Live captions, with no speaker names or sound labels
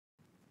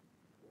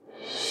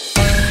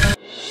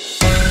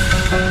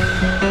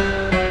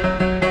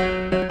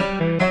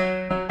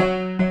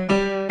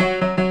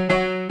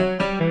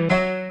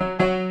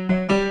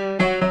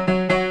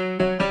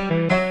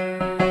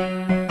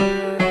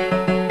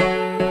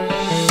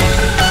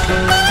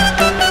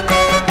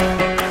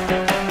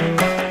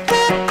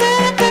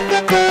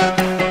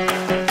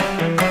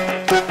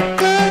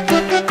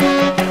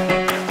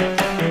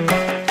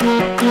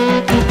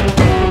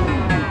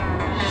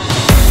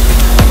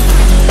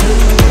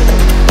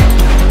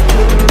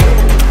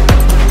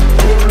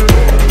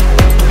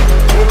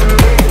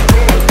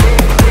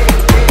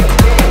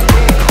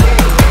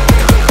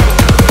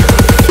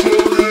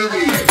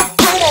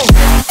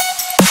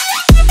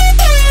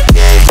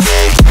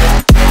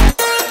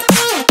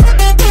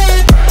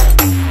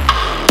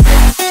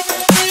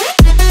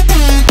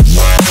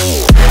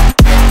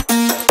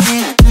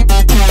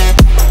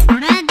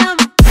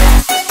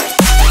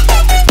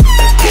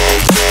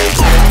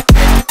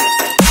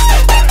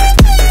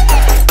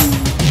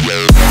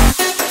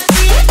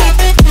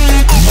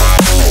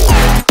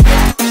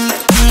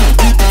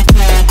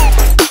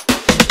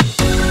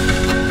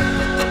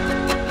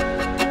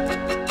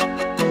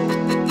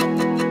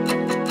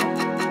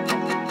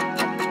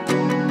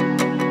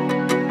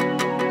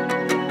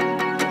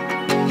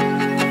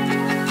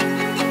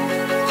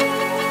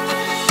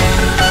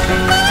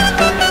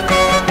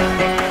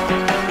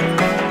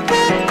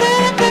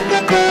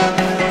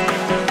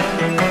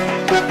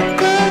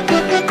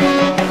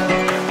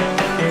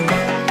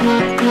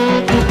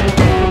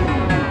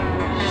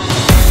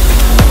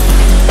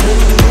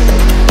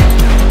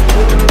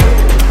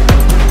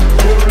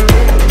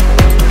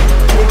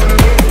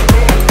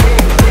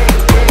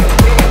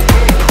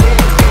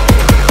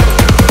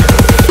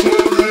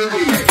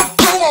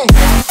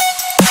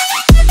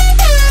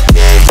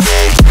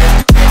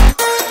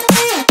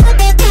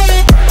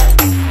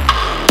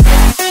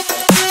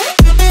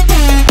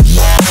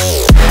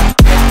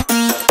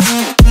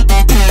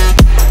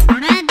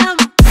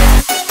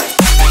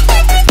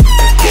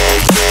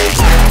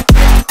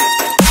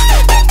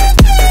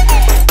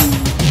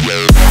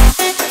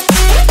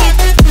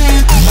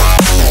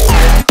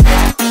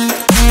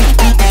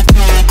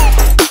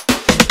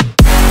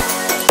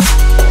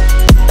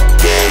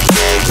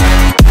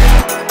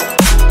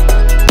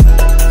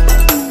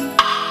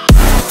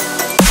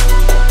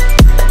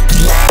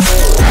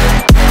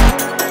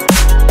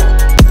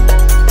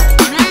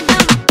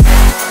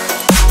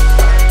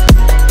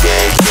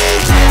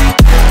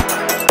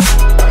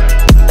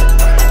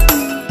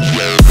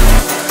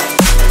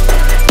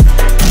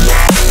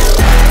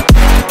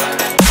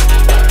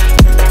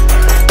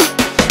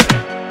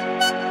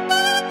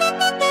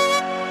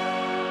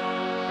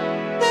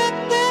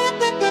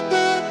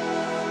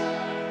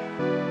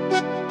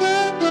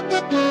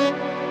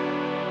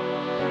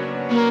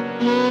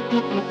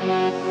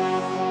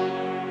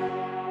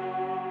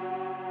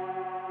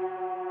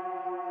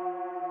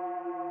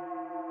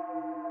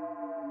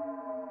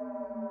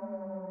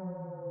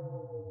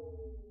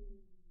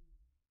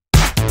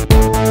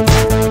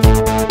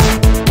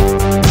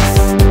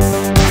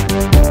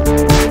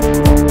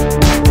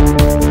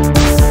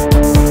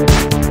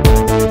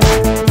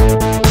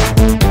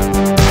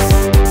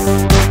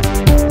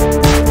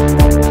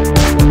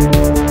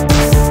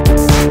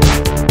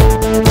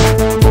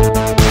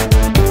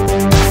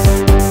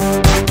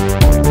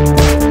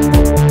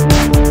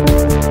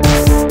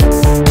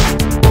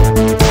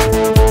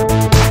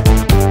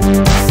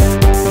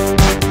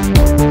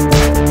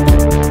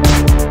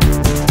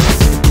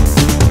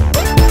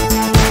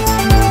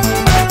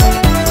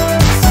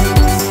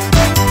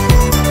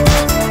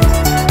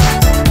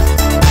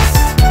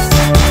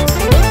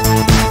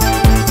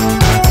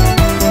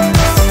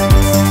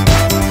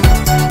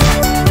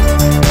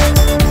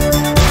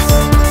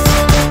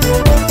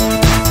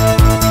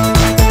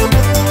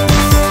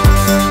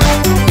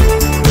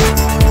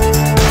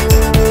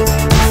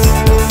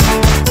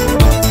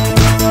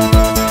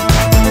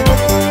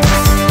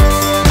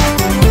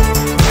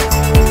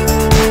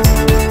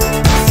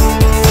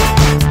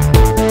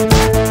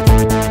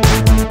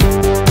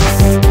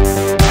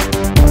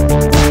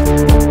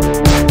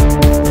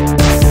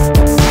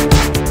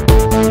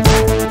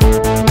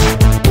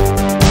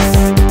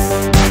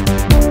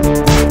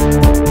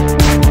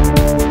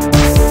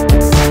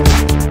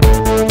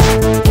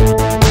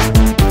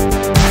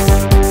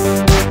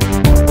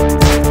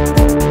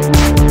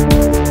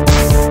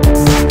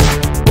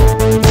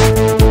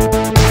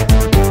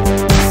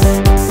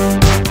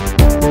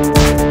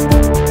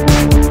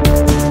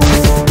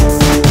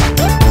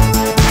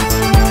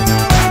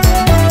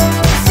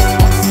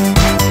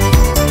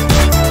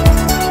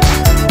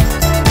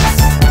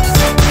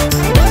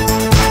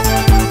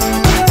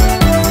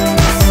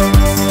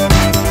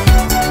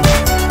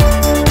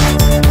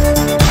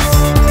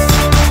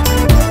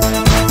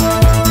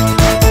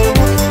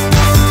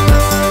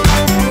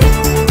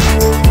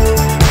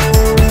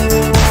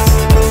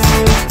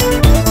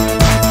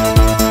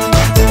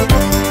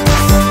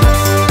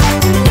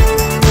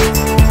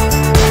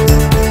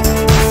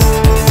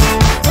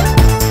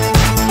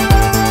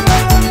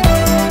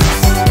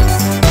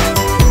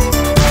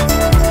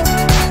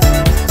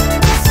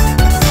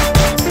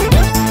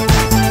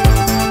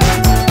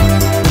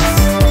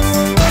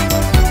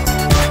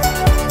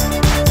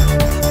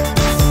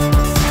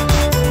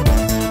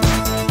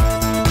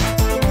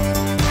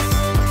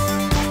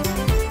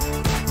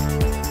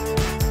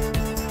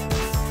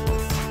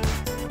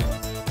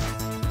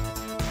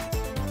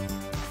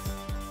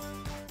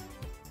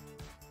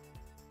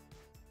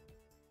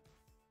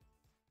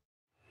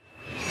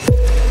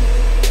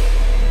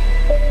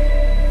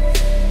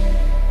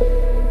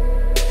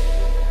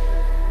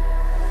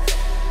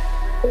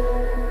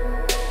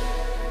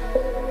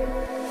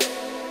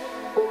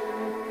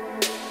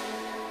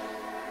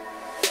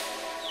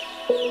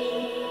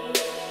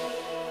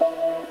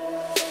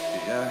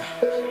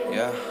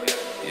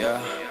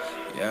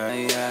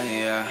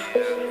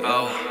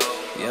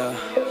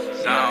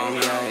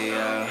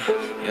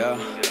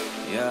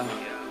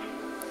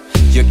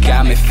You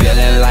got me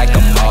feeling like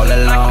I'm all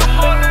alone.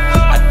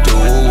 I do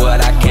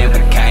what I can,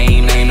 but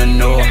can't ain't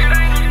enough.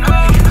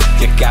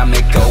 You got me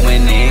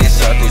going in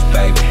circles,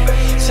 baby.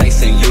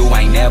 Chasing you,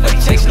 ain't never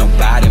chased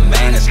nobody.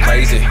 Man, it's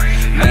crazy.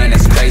 Man,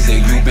 it's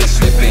crazy. You been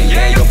slipping,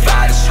 yeah, your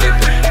body's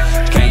slipping.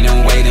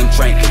 Gaining weight and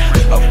drinking.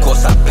 Of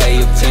course I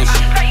pay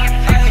attention.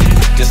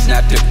 Just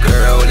not the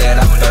girl that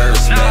I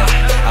first met.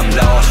 I'm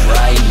lost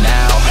right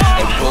now,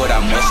 but I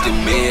must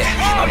admit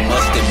that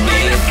I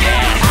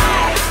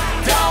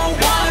don't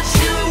want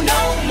you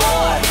no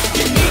more.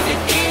 You need to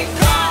get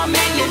gone.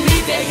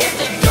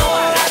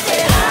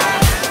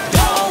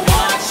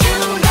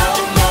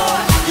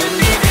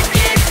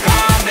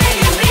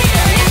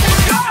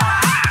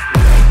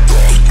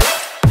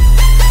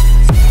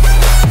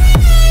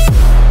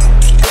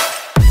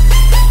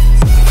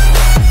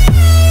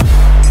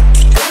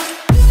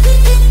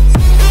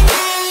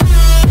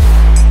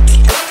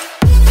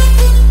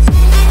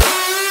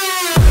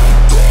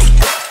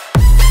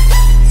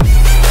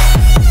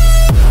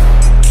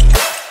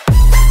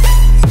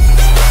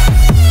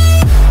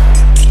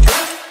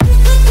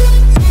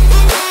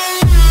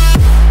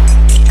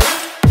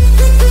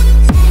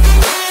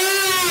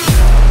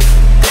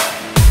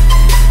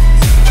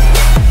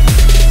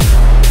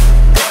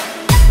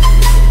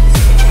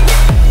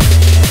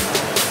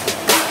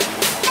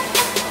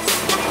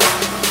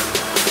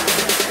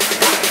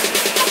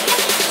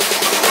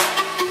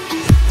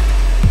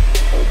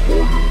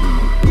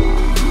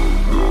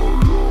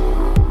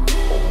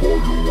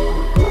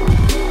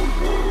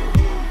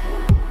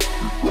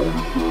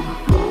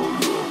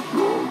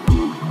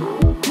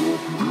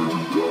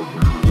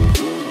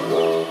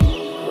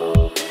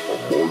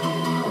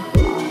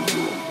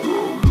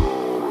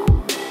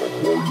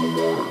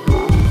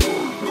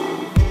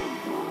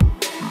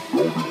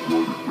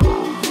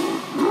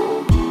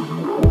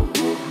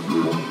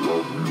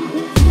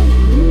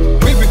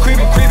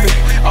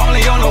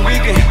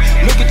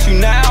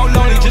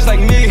 just like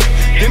me.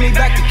 Give me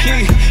back the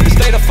key.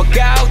 Instead of fuck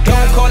out,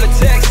 don't call a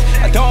text.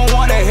 I don't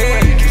wanna hear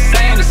you keep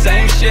saying the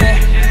same shit.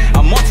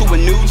 I'm on to a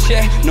new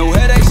check, no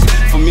headaches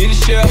for me to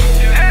share.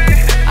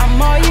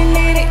 I'm all you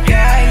needed,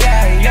 yeah,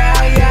 yeah,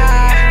 yeah,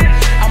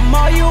 yeah. I'm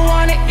all you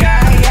wanted, yeah,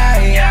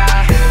 yeah,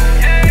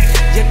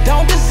 yeah. You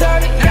don't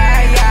deserve it,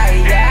 yeah,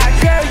 yeah, yeah.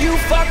 Girl, you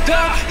fucked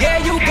up, yeah,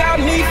 you got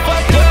me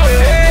fucked up.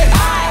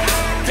 I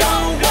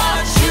don't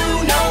want you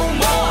no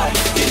more.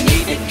 You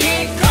need to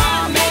get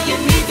calm and you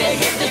need to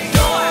hit the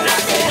door. I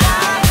said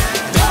I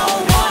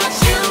don't want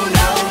you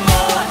no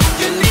more.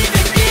 You need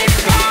to get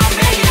calm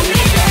and you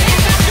need to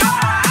hit the door.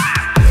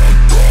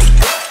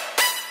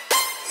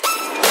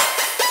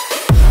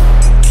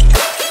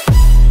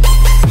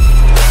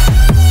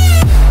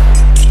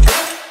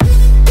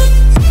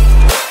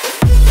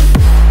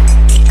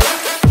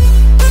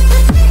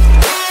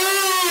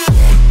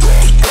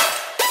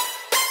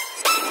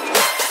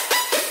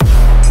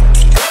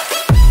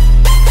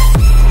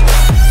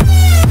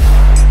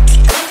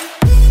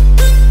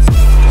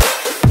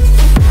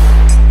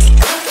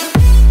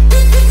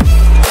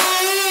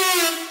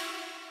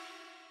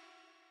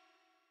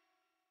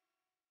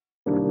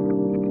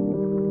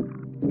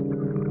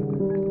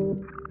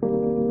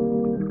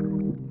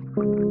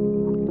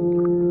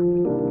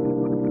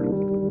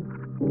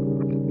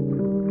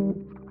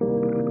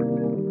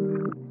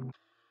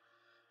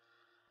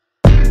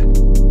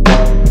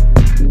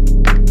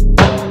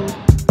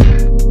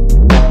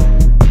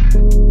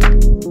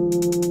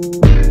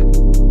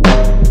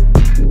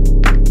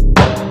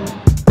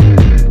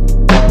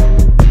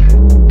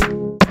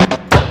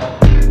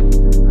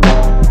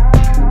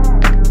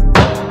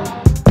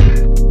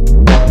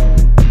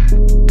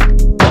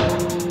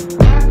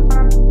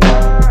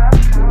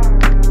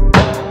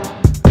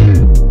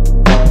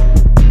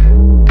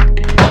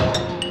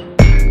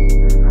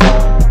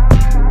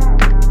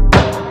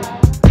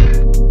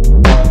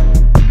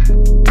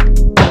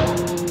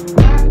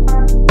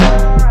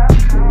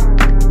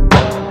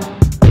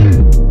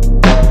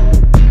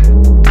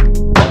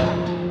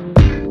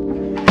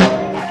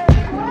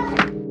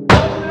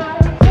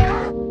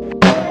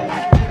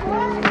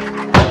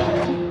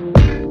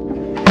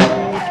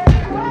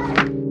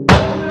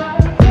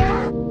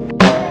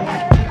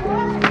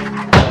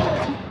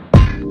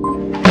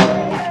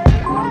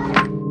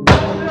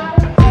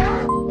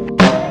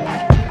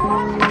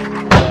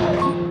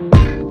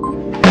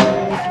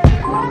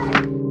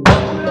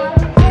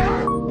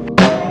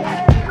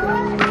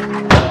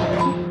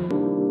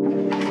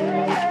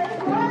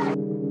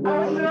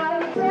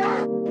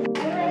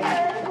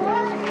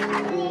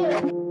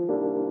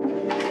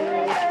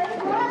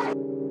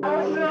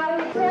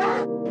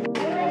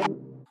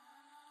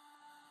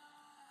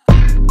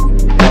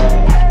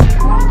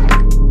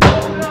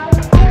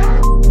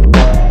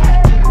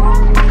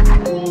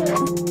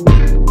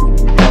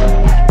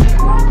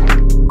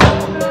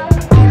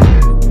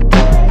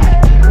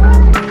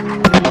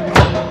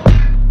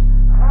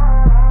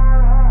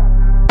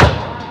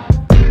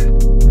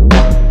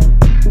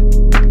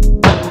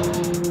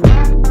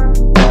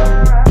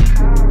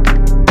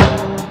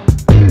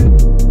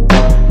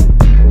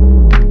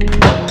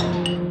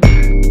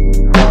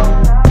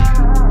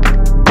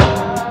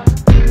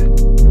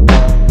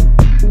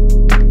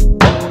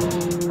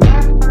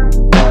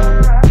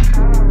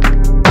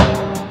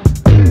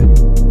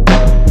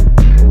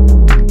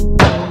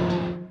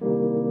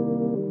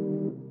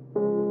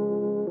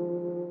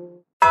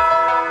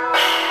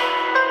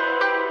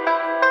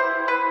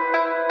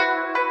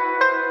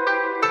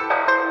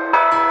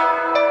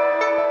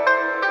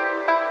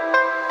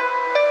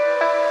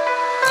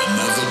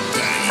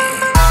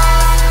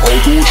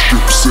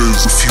 Lordship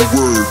says a few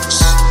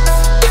words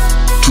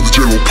to the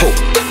general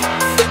public.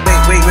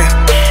 Wait,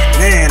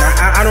 man,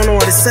 I don't know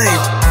what to say.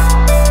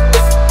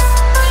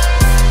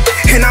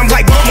 And I'm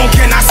like, what more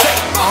can I say?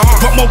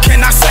 What more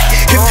can I say?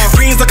 If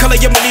green's the color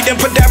of your money, then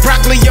put that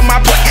broccoli in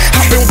my plate.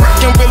 I've been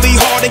working really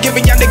hard and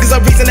giving y'all niggas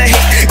a reason to hate.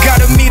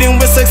 Got a meeting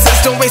with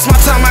success, don't waste my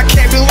time, I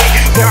can't be late.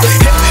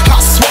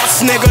 Hip-hop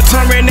smarts, nigga,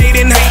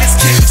 terminating haters.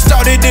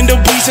 Started in the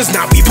bleachers,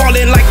 now we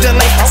ballin' like the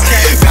Lakers.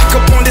 Back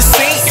up on the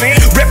scene,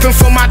 reppin'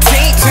 for my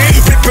team.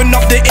 Rippin'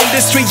 off the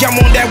industry, I'm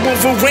on that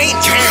Wolverine.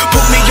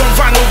 Put me on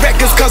vinyl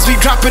records, cause we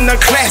droppin' the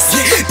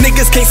classic.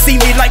 Niggas can't see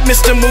me like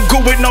Mr.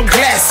 Mugu with no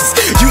glasses.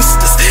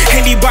 Useless,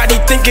 anybody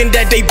thinking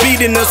that they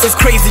beating us is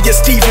crazy as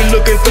Steven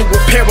looking through a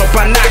pair of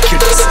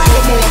binoculars.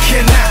 What more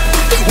can I?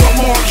 What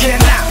more can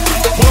I?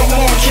 What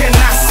more can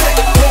I say?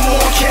 What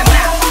more can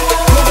I?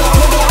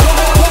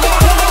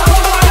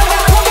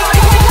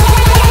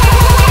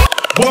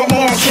 What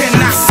more can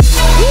I say?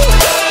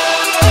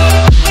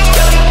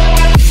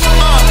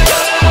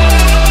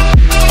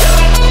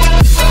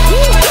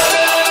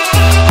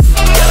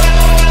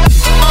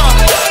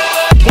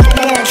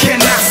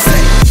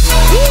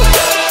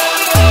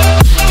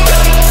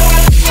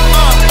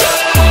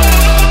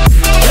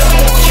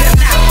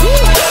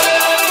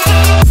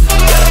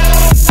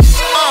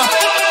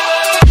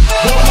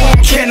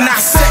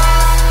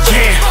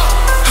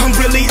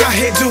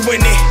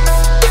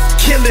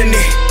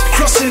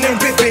 crushing and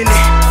ripping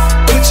it.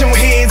 Put your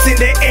hands in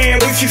the air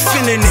if you're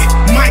feeling it.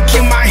 Mic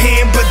in my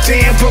hand, but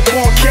damn, but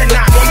more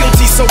cannot.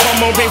 Royalty, so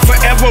I'ma reign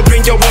forever in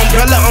your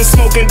umbrella. I'm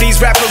smoking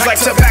these rappers like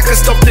tobacco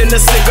stuffed in a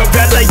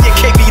cigarella. You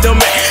can't be the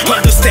man,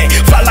 understand?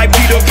 Fly like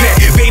Peter Pan.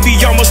 Baby,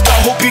 I'm a star,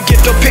 hope you get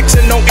the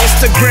picture on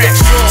Instagram.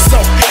 So,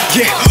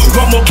 yeah,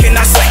 what more can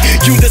I say?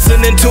 You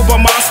listening to a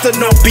monster,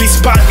 no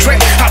beast by Dre.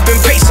 I've been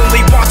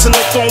patiently watching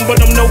the throne, but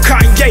I'm no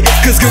Kanye.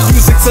 Cause good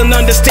music's an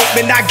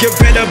understatement, I get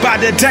better by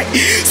the day.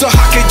 So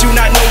how could you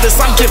not notice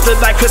I'm gifted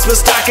like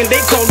Christmas stocking?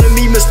 They calling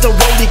me Mr.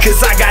 Rolly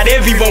cause I got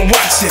everyone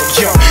watching.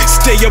 Yo,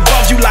 stay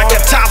above you like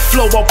a top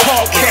floor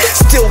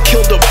podcast. Still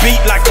kill the beat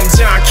like I'm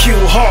John Q.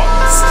 Hart.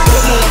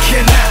 What more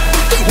can I